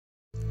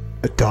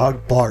A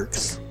dog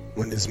barks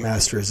when his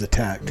master is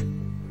attacked.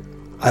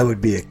 I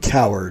would be a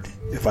coward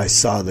if I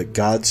saw that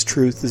God's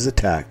truth is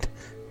attacked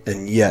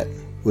and yet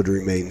would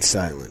remain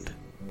silent.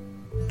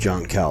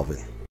 John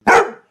Calvin.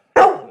 Get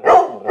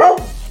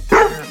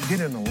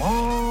in a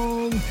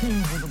long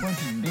tube with a bunch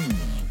of demons.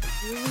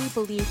 You really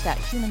believe that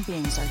human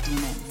beings are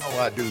demons? No,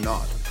 I do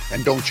not.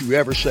 And don't you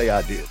ever say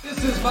I did.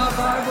 This is my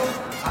Bible.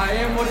 I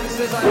am what it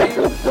says I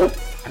am.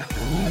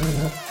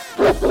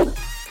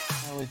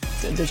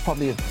 There's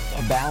probably a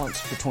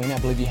balance between, I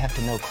believe you have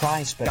to know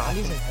Christ, but God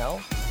is in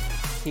hell.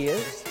 He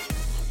is.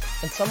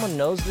 And someone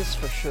knows this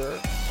for sure.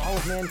 All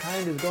of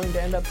mankind is going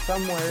to end up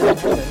somewhere in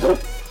heaven.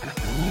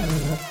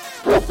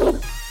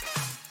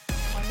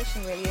 My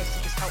mission really is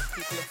to just help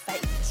people of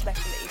faith,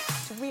 especially,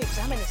 to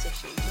re-examine this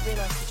issue, to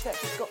realise the church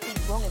has got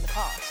things wrong in the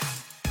past.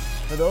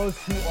 For those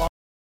who are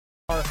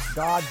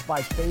God's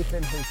by faith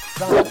in His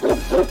Son.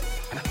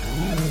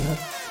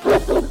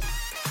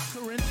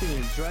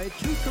 Corinthians, right?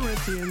 2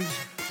 Corinthians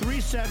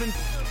 3:7.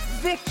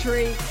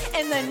 Victory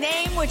in the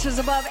name which is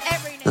above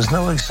every name. There's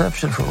no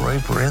exception for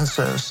rape or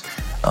incest.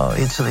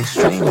 It's an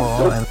extreme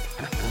law. And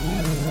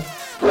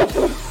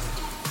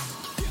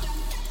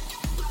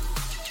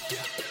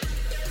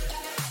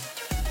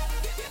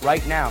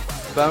right now,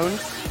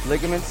 bones,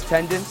 ligaments,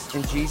 tendons,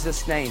 in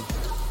Jesus' name.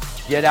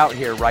 Get out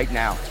here right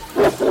now.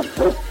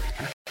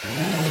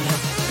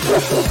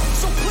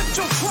 So put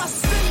your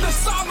trust in the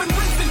sovereign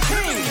risen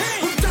King,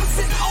 who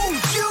doesn't owe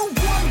you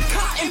one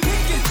cotton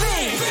picking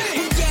thing.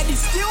 And yet he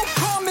still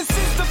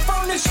promises to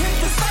furnish his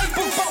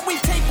disciples, but we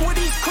take what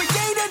he's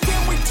created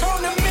and we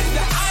turn him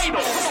into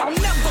idols. I'll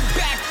never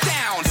back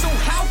down, so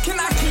how can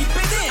I keep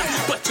it in?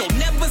 But you'll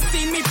never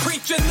see me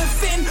preaching the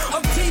sin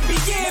of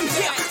TBM.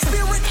 Yeah,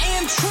 spirit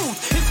and truth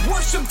is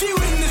worship viewed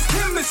in this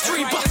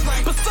chemistry, but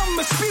some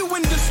are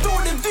spewing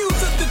distorted views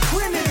of the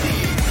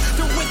Trinity.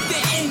 With the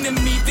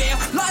enemy there,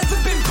 lies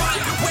have been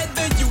bought.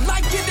 Whether you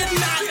like it or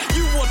not,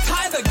 you will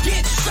either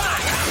get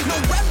shot. No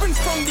reverence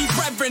from these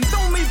reverends,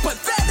 only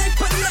pathetic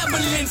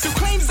benevolence who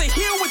claims to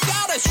heal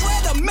without a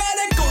shred of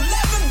medical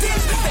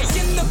evidence. They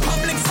in the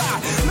public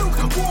eye,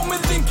 lukewarmer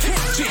than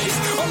kitchens.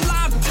 On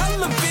live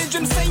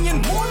television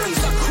saying Mormons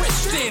are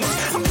Christians.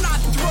 I'm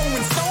not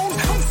throwing stones,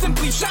 I'm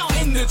simply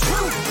shouting the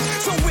truth.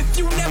 So if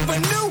you never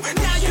knew,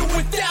 now you're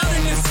without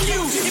an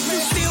excuse. If you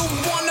still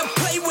wanna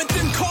play with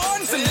them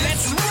cards, then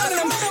let's run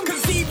them.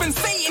 Cause even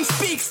Satan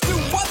speaks to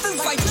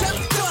others like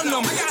Jeff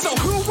Dunham. So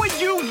who are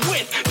you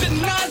with?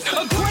 Denied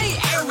a gray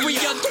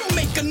area. Don't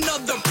make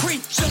another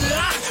preacher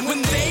lie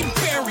when they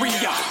bury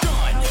ya.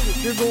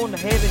 If you're going to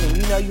heaven and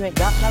you know you ain't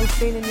got no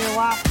sin in your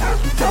life,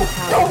 it's time to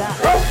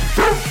die.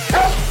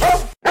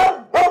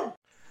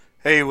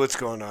 Hey, what's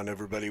going on,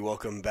 everybody?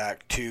 Welcome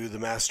back to The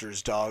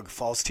Master's Dog,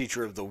 False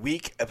Teacher of the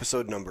Week,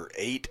 episode number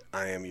 8.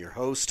 I am your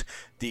host,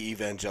 the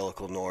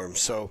Evangelical Norm.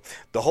 So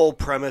the whole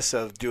premise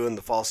of doing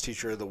the False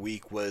Teacher of the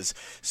Week was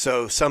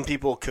so some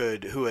people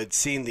who had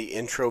seen the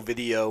intro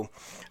video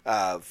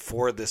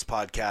for this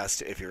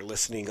podcast, if you're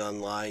listening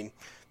online,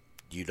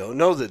 you don't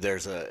know that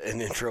there's an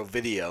intro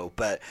video,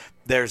 but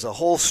there's a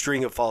whole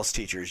string of false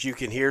teachers. You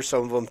can hear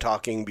some of them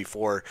talking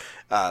before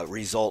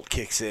Result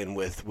kicks in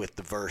with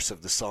the verse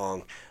of the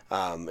song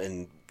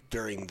and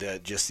during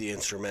the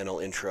instrumental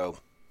intro.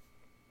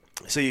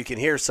 So you can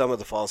hear some of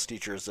the false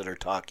teachers that are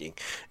talking.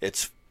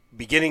 It's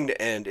beginning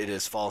to end, it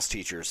is false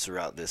teachers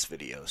throughout this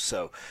video.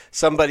 So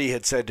somebody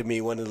had said to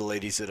me, one of the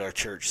ladies at our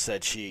church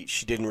said she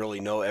didn't really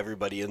know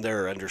everybody in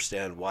there or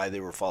understand why they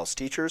were false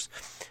teachers.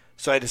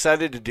 So I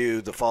decided to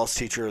do the False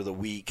Teacher of the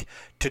Week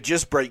to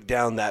just break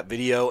down that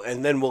video,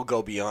 and then we'll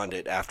go beyond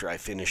it after I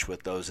finish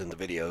with those in the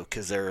video,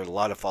 because there are a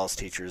lot of false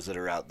teachers that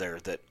are out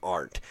there that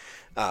aren't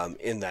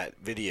in that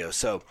video.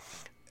 So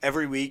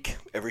every week,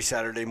 every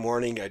Saturday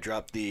morning, I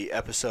drop the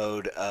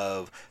episode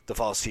of the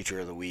False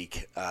Teacher of the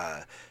Week,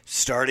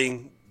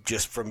 starting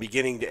just from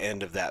beginning to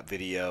end of that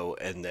video,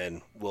 and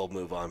then we'll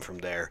move on from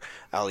there.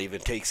 I'll even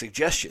take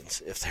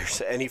suggestions. If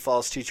there's any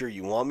false teacher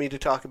you want me to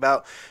talk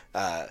about,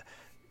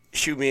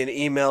 shoot me an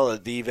email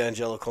at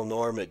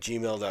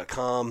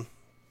theevangelicalnorm@gmail.com,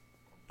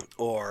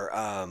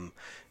 or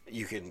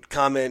you can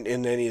comment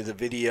in any of the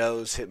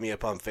videos, hit me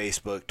up on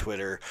Facebook,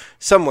 Twitter,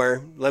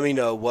 somewhere. Let me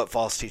know what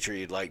false teacher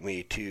you'd like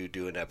me to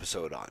do an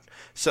episode on.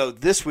 So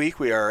this week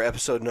we are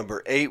episode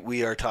number 8.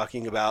 We are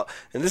talking about,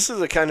 and this is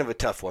a kind of a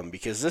tough one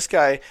because this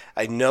guy,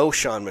 I know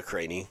Shawn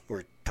McCraney.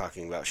 We're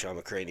talking about Shawn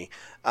McCraney.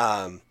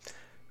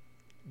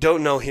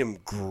 Don't know him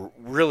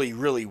really,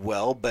 really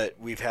well, but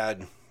we've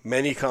had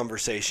many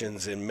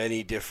conversations in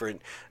many different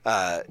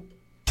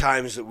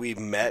times that we've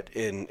met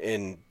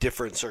in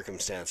different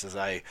circumstances.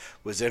 I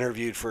was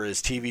interviewed for his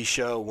TV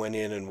show, went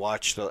in and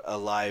watched a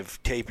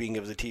live taping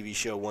of the TV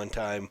show one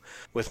time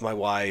with my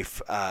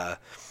wife,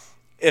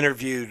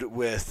 interviewed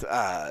with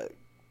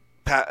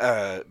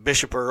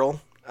Bishop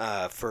Earl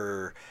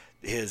for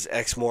his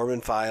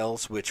Ex-Mormon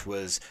Files, which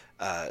was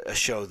a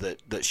show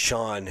that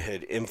Shawn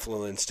had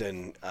influenced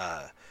and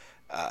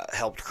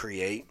helped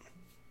create.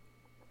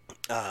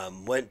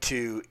 Went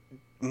to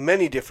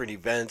many different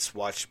events,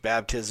 watched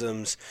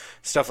baptisms,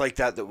 stuff like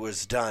that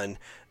was done.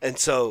 And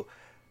so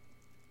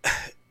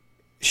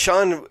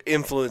Shawn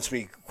influenced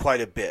me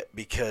quite a bit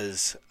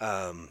because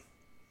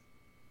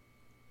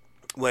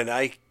when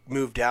I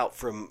moved out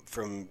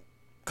from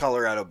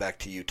Colorado back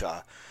to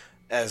Utah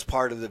as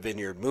part of the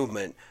Vineyard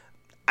movement,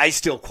 I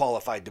still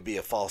qualified to be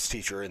a false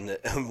teacher in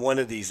one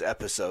of these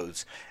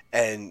episodes.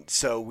 And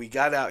so we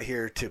got out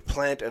here to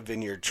plant a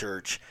Vineyard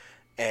church,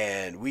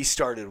 and we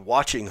started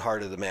watching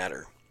Heart of the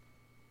Matter.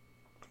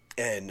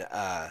 And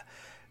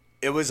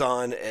it was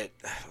on at,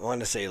 I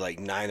want to say like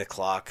 9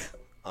 o'clock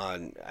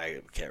on,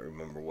 I can't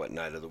remember what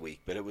night of the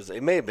week, but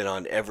it may have been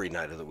on every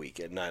night of the week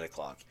at 9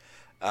 o'clock.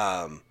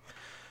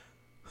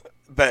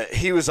 But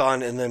he was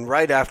on, and then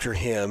right after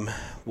him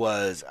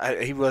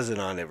he wasn't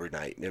on every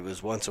night. It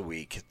was once a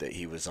week that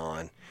he was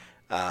on.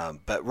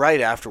 But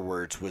right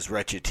afterwards was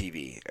Wretched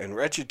TV. And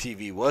Wretched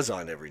TV was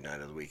on every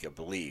night of the week, I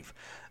believe.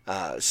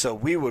 So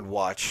we would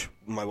watch,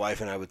 my wife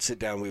and I would sit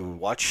down, we would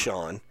watch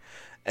Shawn,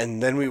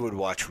 and then we would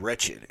watch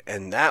Wretched.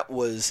 And that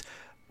was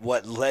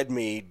what led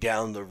me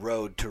down the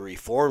road to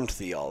Reformed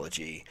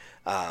theology.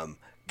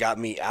 Got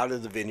me out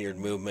of the Vineyard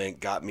movement,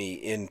 got me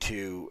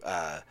into...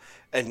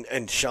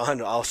 And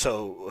Shawn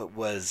also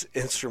was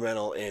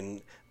instrumental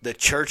in the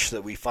church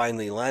that we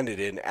finally landed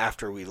in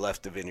after we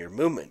left the Vineyard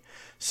movement.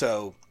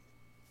 So,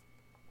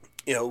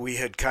 we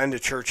had kind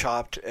of church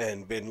hopped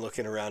and been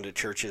looking around at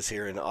churches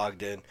here in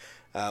Ogden.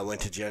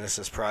 Went to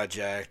Genesis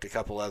Project, a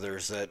couple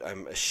others that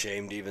I'm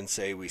ashamed to even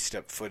say we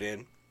stepped foot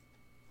in.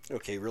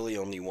 Okay, really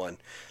only one.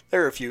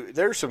 There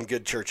are some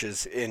good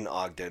churches in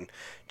Ogden,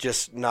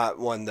 just not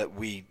one that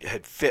we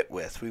had fit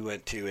with. We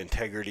went to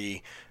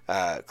Integrity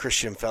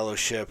Christian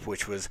Fellowship,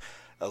 which was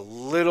a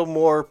little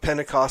more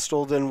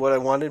Pentecostal than what I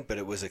wanted, but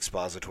it was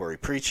expository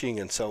preaching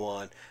and so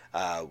on.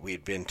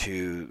 We'd been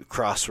to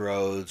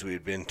Crossroads.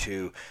 We'd been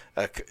to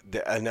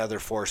another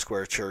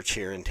Foursquare church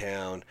here in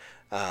town.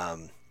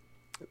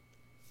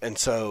 And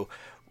so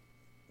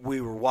we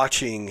were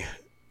watching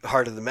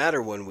Heart of the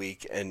Matter one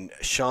week, and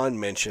Shawn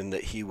mentioned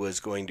that he was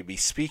going to be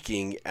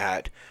speaking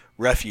at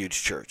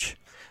Refuge Church.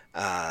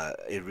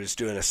 It was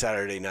doing a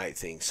Saturday night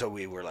thing, so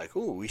we were like,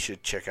 "Ooh, we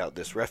should check out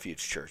this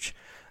Refuge Church."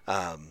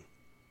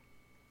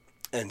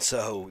 And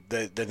so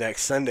the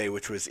next Sunday,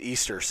 which was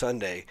Easter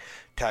Sunday,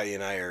 Talia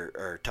and I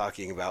are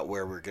talking about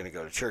where we're going to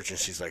go to church, and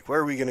she's like,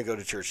 "Where are we going to go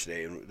to church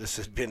today?" And this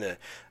has been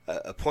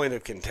a point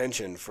of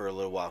contention for a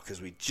little while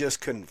because we just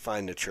couldn't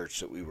find a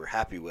church that we were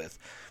happy with.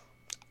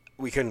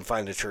 We couldn't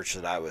find a church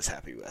that I was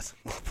happy with.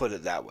 We'll put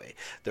it that way.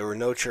 There were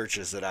no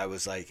churches that I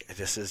was like,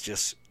 this is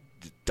just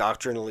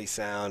doctrinally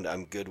sound,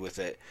 I'm good with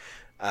it,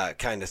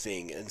 kind of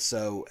thing. And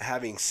so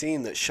having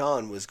seen that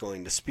Shawn was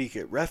going to speak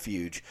at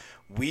Refuge,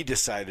 we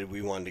decided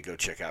we wanted to go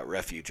check out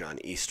Refuge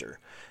on Easter.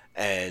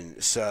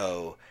 And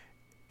so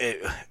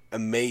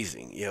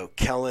amazing.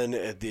 Kellen,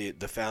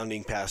 the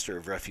founding pastor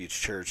of Refuge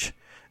Church,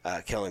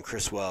 Kellen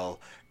Criswell,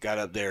 got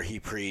up there, he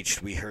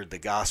preached, we heard the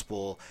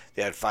gospel.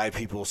 They had 5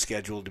 people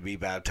scheduled to be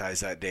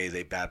baptized that day.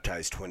 They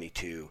baptized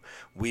 22.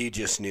 We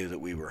just knew that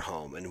we were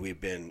home, and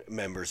we've been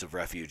members of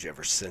Refuge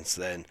ever since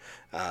then,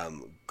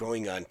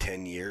 going on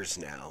 10 years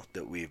now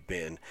that we've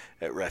been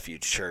at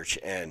Refuge Church,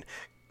 and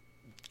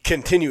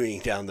continuing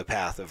down the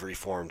path of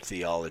Reformed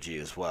theology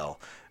as well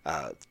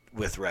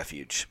with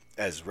Refuge,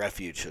 as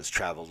Refuge has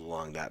traveled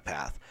along that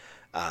path.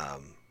 I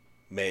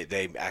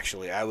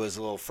was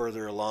a little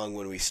further along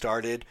when we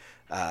started.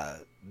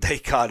 They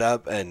caught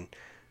up and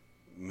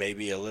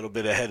maybe a little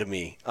bit ahead of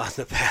me on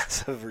the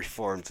path of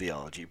Reformed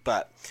theology.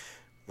 But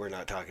we're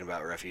not talking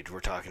about Refuge.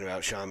 We're talking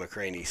about Shawn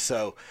McCraney.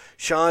 So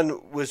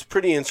Shawn was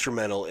pretty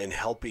instrumental in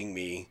helping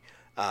me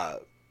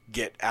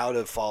get out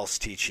of false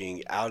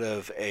teaching, out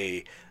of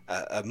a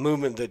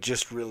movement that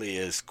just really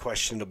is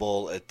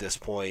questionable at this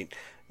point,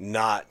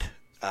 not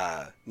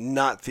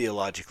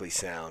theologically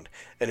sound.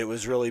 And it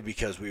was really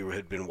because we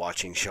had been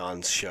watching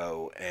Shawn's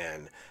show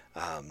and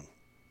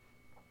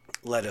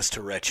led us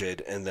to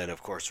Wretched, and then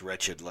of course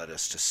Wretched led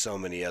us to so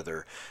many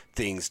other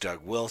things. Doug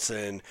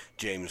Wilson,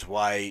 James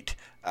White,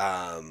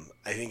 I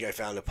think I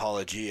found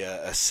Apologia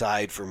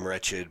aside from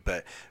Wretched,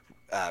 but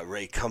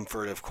Ray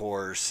Comfort, of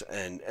course,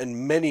 and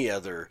many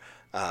other,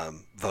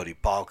 Vodi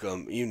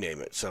Balcom, you name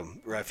it. So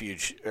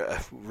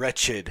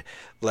Wretched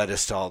led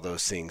us to all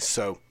those things.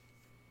 So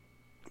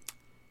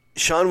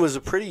Shawn was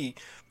a pretty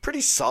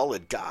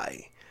solid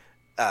guy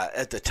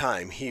at the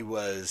time. He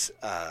was,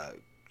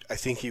 I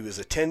think he was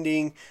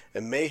attending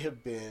and may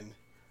have been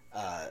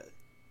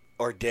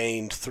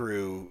ordained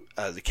through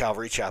the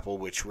Calvary Chapel,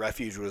 which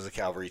Refuge was a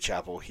Calvary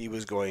Chapel. He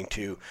was going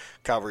to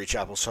Calvary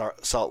Chapel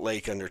Salt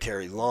Lake under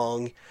Terry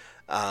Long.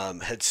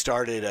 Had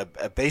started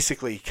a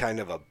basically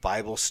kind of a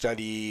Bible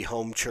study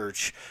home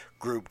church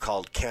group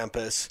called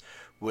Campus,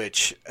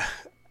 which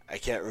I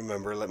can't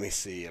remember. Let me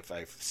see if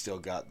I've still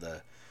got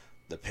the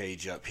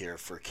page up here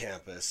for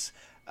Campus.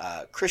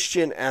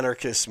 Christian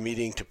anarchists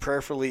meeting to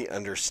prayerfully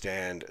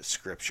understand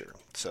Scripture.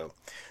 So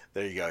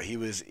there you go. He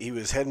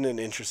was heading in an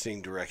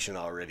interesting direction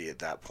already at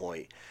that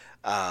point.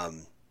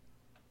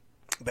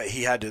 But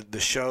he had the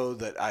show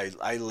that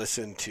I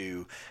listened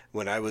to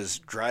when I was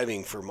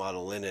driving for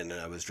Model Linen, and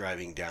I was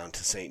driving down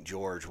to St.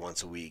 George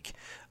once a week.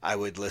 I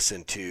would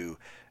listen to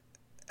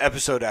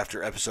episode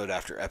after episode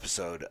after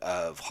episode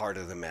of Heart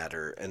of the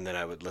Matter, and then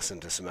I would listen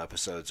to some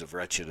episodes of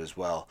Wretched as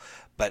well.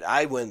 But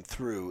I went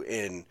through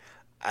in,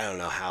 I don't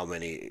know how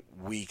many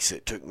weeks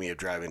it took me of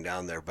driving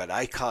down there, but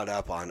I caught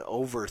up on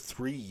over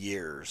 3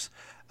 years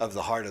of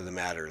the Heart of the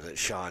Matter that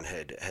Shawn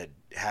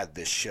had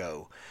this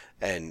show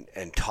and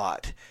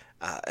taught.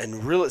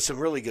 And really, some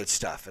really good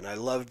stuff. And I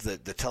loved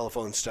the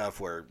telephone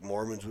stuff where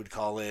Mormons would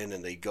call in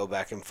and they'd go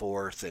back and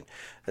forth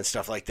and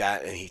stuff like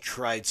that. And he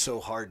tried so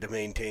hard to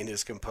maintain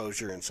his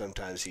composure, and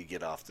sometimes he'd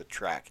get off the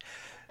track.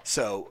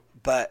 So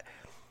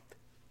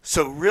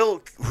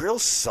real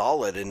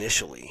solid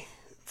initially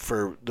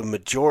for the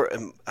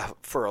majority,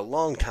 for a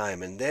long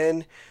time. And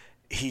then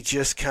he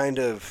just kind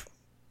of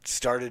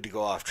started to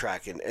go off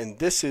track. And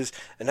this is,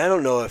 and I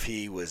don't know if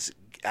he was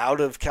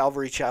out of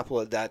Calvary Chapel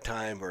at that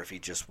time, or if he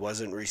just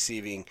wasn't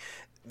receiving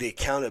the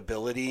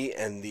accountability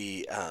and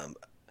the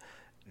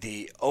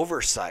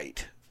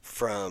oversight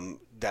from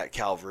that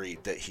Calvary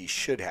that he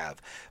should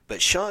have.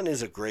 But Shawn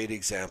is a great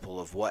example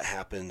of what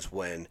happens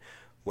when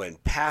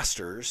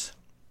pastors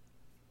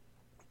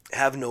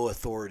have no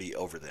authority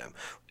over them,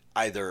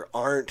 either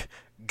aren't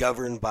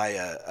governed by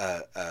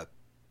a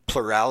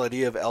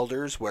plurality of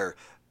elders where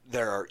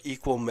there are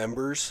equal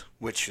members,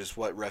 which is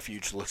what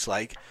Refuge looks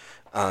like,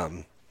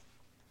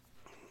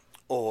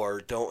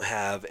 or don't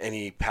have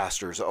any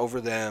pastors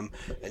over them,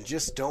 and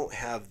just don't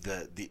have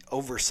the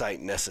oversight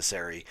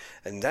necessary.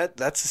 And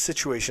that's the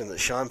situation that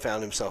Shawn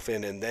found himself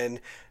in. And then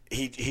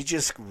he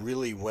just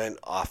really went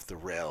off the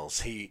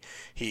rails. He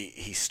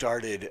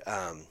started.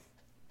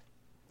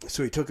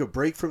 So he took a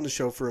break from the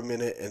show for a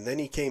minute, and then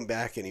he came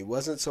back, and he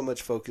wasn't so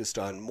much focused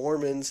on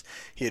Mormons.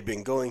 He had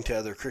been going to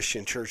other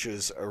Christian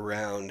churches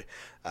around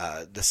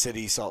the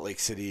city, Salt Lake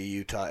City,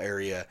 Utah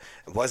area,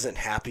 and wasn't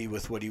happy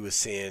with what he was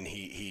seeing.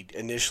 He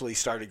initially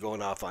started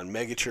going off on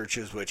mega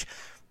churches, which,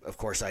 of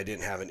course, I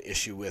didn't have an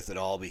issue with at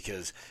all,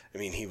 because, I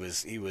mean, he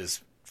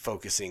was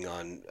focusing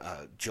on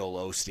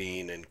Joel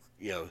Osteen, and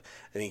I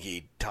think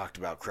he talked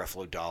about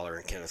Creflo Dollar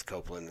and Kenneth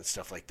Copeland and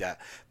stuff like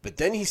that. But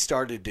then he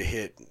started to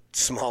hit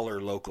smaller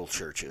local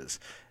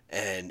churches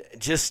and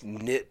just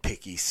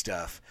nitpicky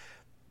stuff.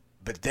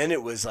 But then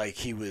it was like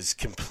he was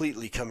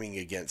completely coming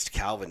against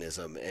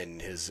Calvinism,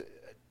 and his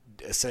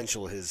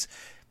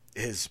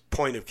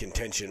point of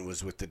contention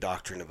was with the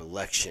doctrine of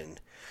election,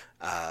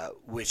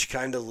 which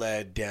kind of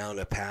led down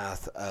a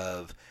path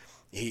of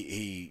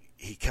he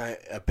kind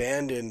of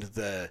abandoned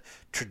the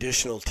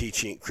traditional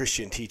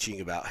Christian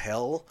teaching about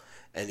hell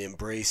and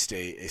embraced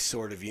a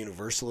sort of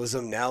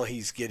universalism. Now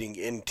he's getting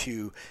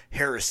into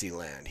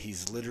heresy-land.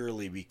 He's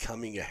literally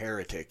becoming a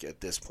heretic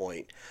at this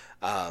point.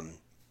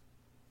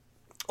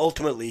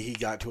 Ultimately, he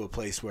got to a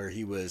place where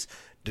he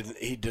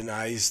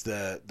denies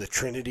the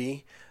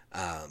Trinity,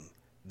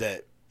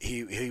 that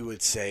he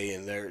would say,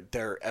 and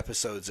there are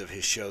episodes of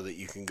his show that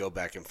you can go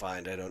back and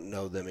find. I don't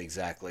know them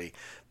exactly,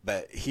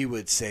 but he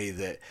would say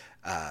that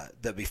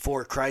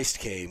before Christ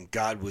came,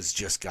 God was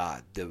just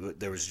God.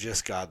 There was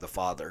just God the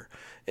Father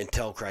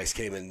until Christ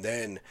came, and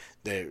then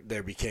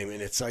there became,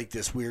 and it's like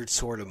this weird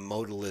sort of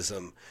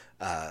modalism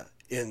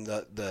in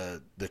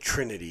the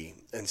Trinity.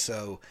 And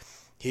so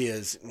he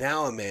is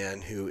now a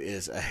man who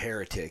is a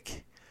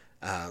heretic,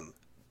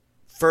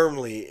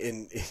 firmly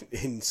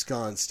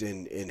ensconced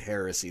in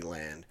heresy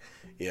land.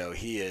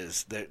 He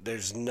is.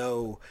 There's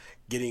no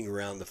getting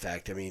around the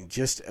fact. I mean,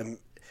 just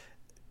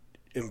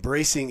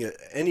embracing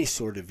any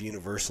sort of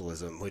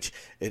universalism, which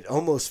it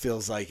almost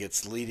feels like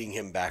it's leading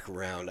him back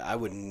around. I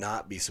would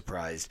not be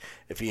surprised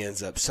if he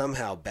ends up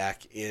somehow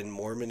back in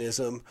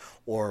Mormonism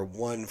or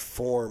one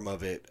form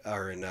of it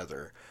or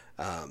another.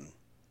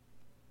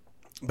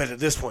 But at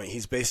this point,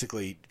 he's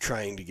basically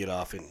trying to get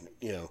off and,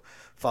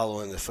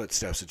 follow in the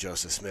footsteps of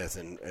Joseph Smith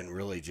and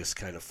really just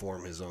kind of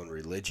form his own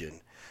religion.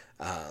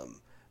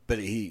 But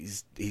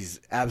he's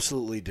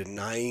absolutely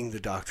denying the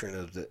doctrine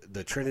of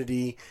the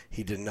Trinity.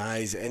 He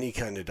denies any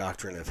kind of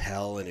doctrine of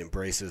hell and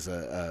embraces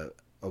a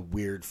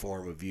weird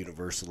form of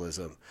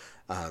universalism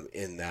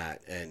in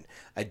that. And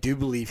I do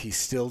believe he's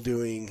still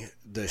doing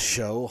the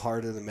show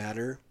Heart of the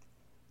Matter.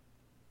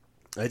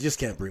 I just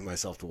can't bring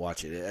myself to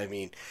watch it. I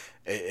mean,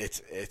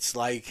 it's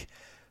like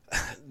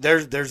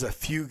there's a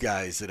few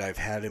guys that I've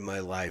had in my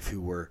life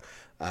who were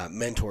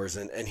mentors,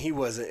 and it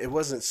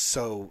wasn't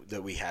so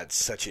that we had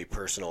such a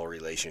personal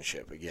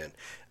relationship. Again,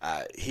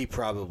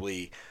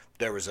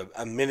 there was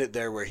a minute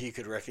there where he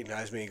could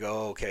recognize me and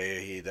go,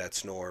 okay,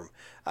 that's Norm.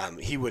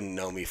 He wouldn't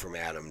know me from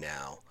Adam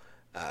now.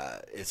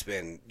 It's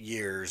been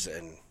years,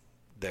 and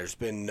there's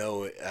been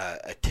no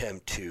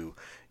attempt to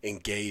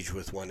engage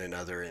with one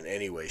another in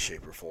any way,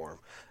 shape, or form.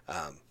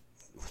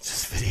 When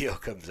this video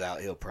comes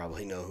out, he'll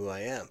probably know who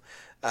I am.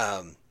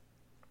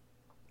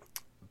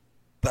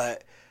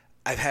 But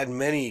I've had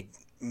many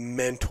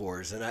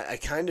mentors, and I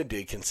kind of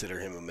did consider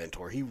him a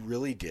mentor. He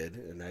really did,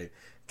 and I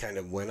kind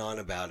of went on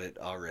about it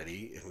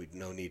already, and we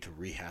no need to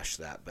rehash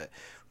that, but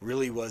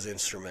really was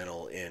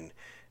instrumental in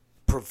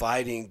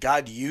providing.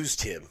 God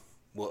used him.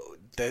 Well,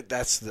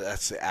 that's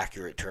the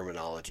accurate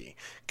terminology,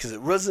 because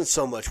it wasn't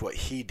so much what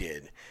he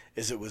did,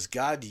 as it was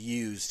God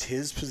used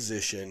his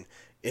position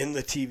in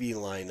the TV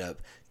lineup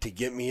to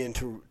get me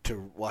into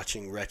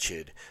watching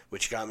Wretched,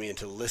 which got me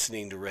into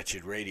listening to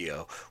Wretched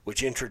Radio,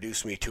 which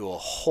introduced me to a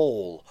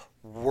whole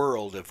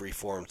world of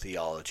Reformed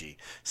theology.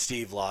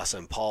 Steve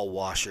Lawson, Paul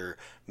Washer,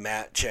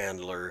 Matt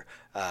Chandler,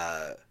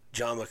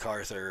 John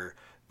MacArthur,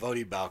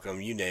 Voddie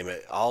Baucham, you name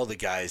it, all the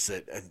guys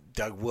that,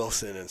 Doug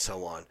Wilson and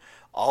so on,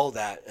 all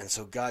that. And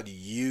so God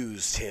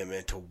used him,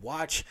 and to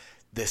watch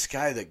this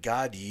guy that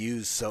God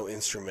used so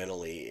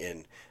instrumentally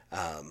in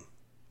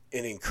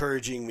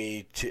encouraging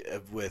me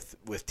to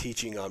with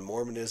teaching on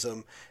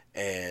Mormonism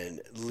and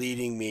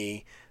leading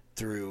me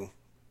through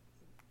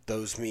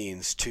those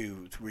means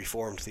to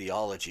Reformed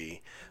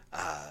theology,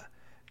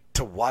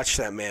 to watch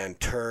that man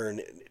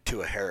turn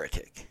to a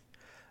heretic.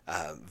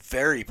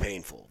 Very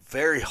painful,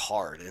 very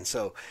hard. And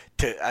so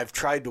I've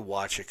tried to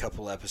watch a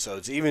couple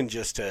episodes, even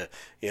just to,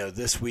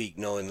 this week,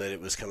 knowing that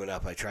it was coming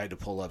up, I tried to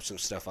pull up some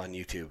stuff on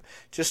YouTube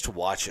just to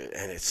watch it.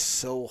 And it's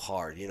so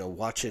hard,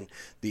 watching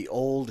the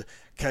old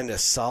kind of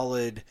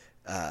solid,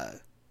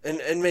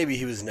 and maybe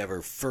he was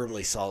never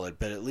firmly solid,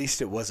 but at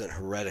least it wasn't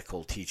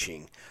heretical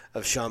teaching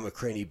of Shawn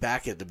McCraney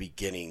back at the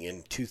beginning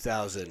in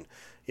 2000,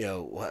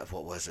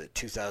 what was it,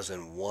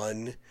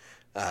 2001,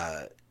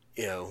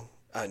 no,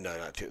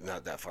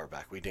 not that far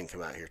back. We didn't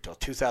come out here till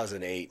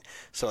 2008.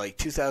 So like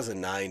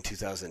 2009,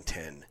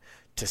 2010,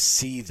 to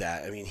see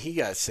that. I mean, he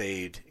got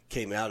saved,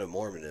 came out of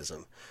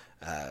Mormonism.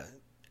 I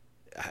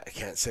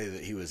can't say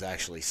that he was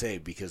actually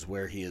saved, because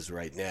where he is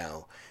right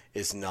now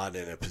is not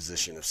in a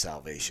position of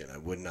salvation. I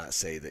would not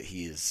say that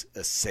he is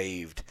a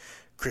saved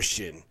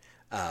Christian.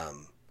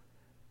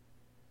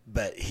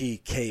 But he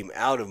came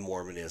out of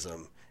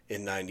Mormonism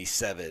in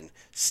 97,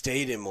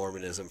 stayed in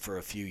Mormonism for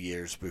a few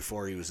years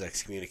before he was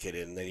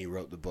excommunicated, and then he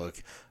wrote the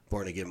book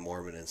Born Again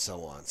Mormon and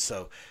so on.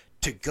 So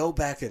to go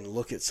back and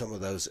look at some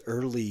of those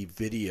early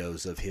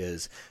videos of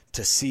his,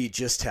 to see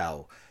just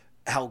how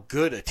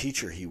good a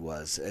teacher he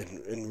was,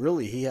 and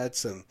really he had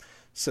some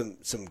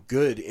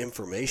good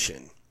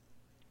information,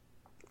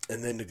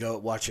 and then to go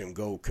watch him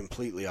go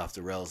completely off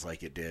the rails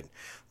like it did,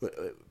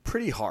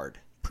 pretty hard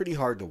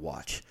to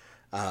watch.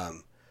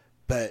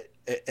 But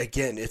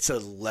again, it's a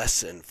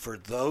lesson for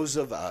those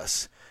of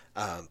us.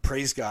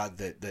 Praise God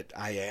that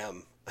I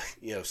am,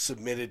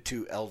 submitted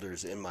to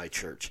elders in my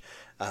church.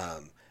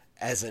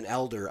 As an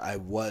elder, I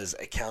was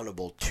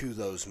accountable to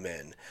those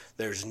men.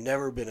 There's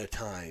never been a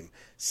time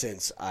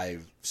since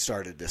I've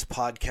started this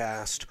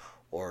podcast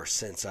or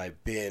since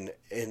I've been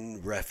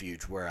in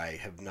refuge where I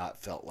have not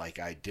felt like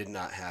I did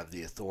not have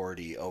the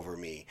authority over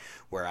me,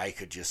 where I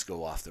could just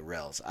go off the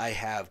rails. I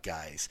have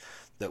guys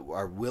that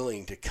are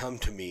willing to come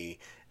to me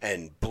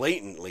and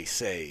blatantly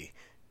say,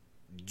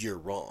 you're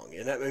wrong.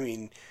 And I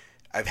mean,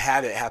 I've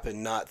had it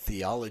happen not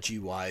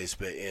theology-wise,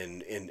 but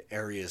in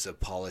areas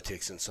of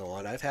politics and so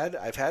on. I've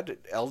had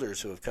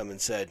elders who have come and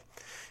said,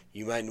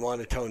 you might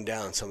want to tone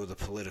down some of the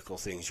political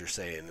things you're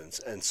saying,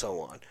 and so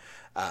on.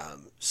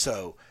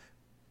 So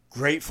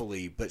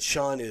gratefully, but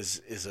Shawn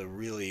is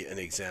really an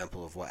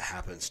example of what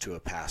happens to a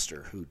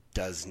pastor who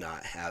does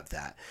not have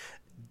that.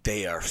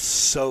 They are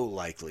so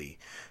likely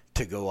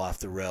to go off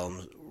the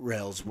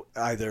rails,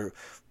 either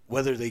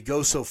whether they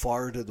go so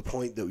far to the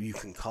point that you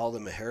can call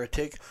them a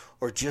heretic,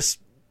 or just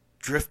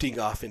drifting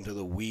off into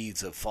the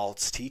weeds of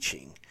false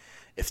teaching.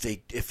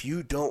 If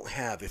you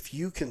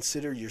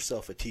consider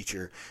yourself a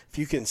teacher, if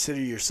you consider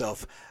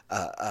yourself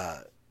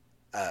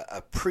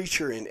a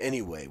preacher in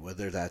any way,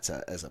 whether that's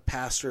as a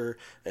pastor,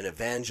 an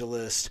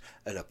evangelist,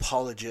 an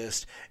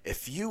apologist,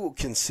 if you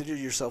consider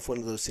yourself one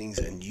of those things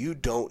and you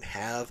don't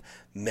have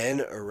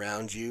men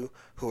around you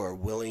who are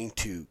willing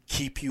to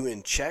keep you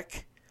in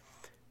check,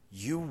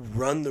 you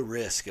run the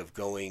risk of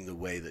going the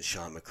way that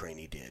Shawn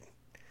McCraney did,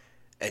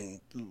 and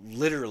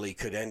literally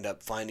could end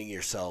up finding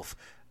yourself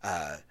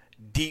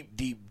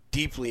deeply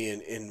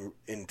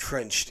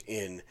entrenched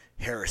in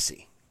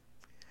heresy.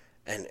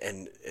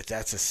 And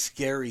that's a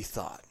scary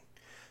thought.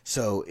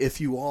 So if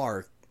you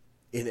are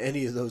in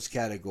any of those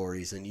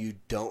categories and you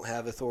don't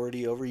have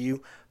authority over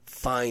you,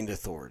 find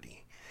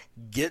authority.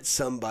 Get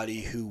somebody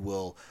who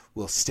will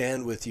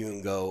stand with you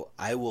and go,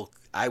 I will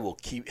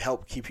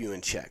help keep you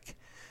in check.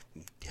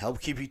 Help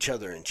keep each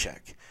other in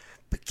check.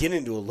 But get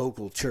into a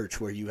local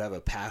church where you have a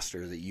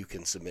pastor that you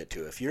can submit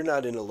to. If you're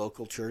not in a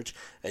local church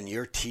and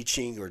you're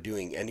teaching or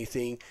doing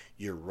anything,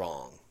 you're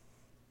wrong.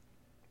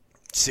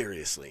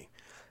 Seriously.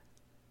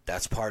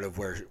 That's part of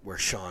where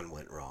Shawn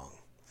went wrong.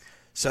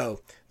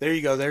 So there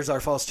you go. There's our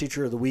False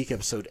Teacher of the Week,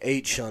 episode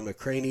 8, Shawn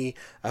McCraney.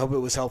 I hope it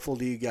was helpful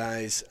to you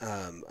guys.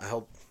 I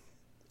hope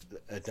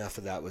enough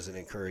of that was an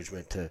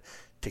encouragement to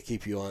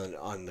keep you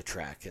on the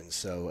track. And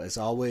so, as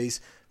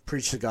always,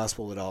 preach the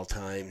gospel at all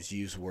times.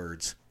 Use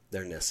words.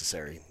 They're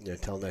necessary.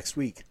 Until next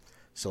week,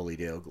 Soli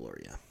Deo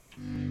Gloria.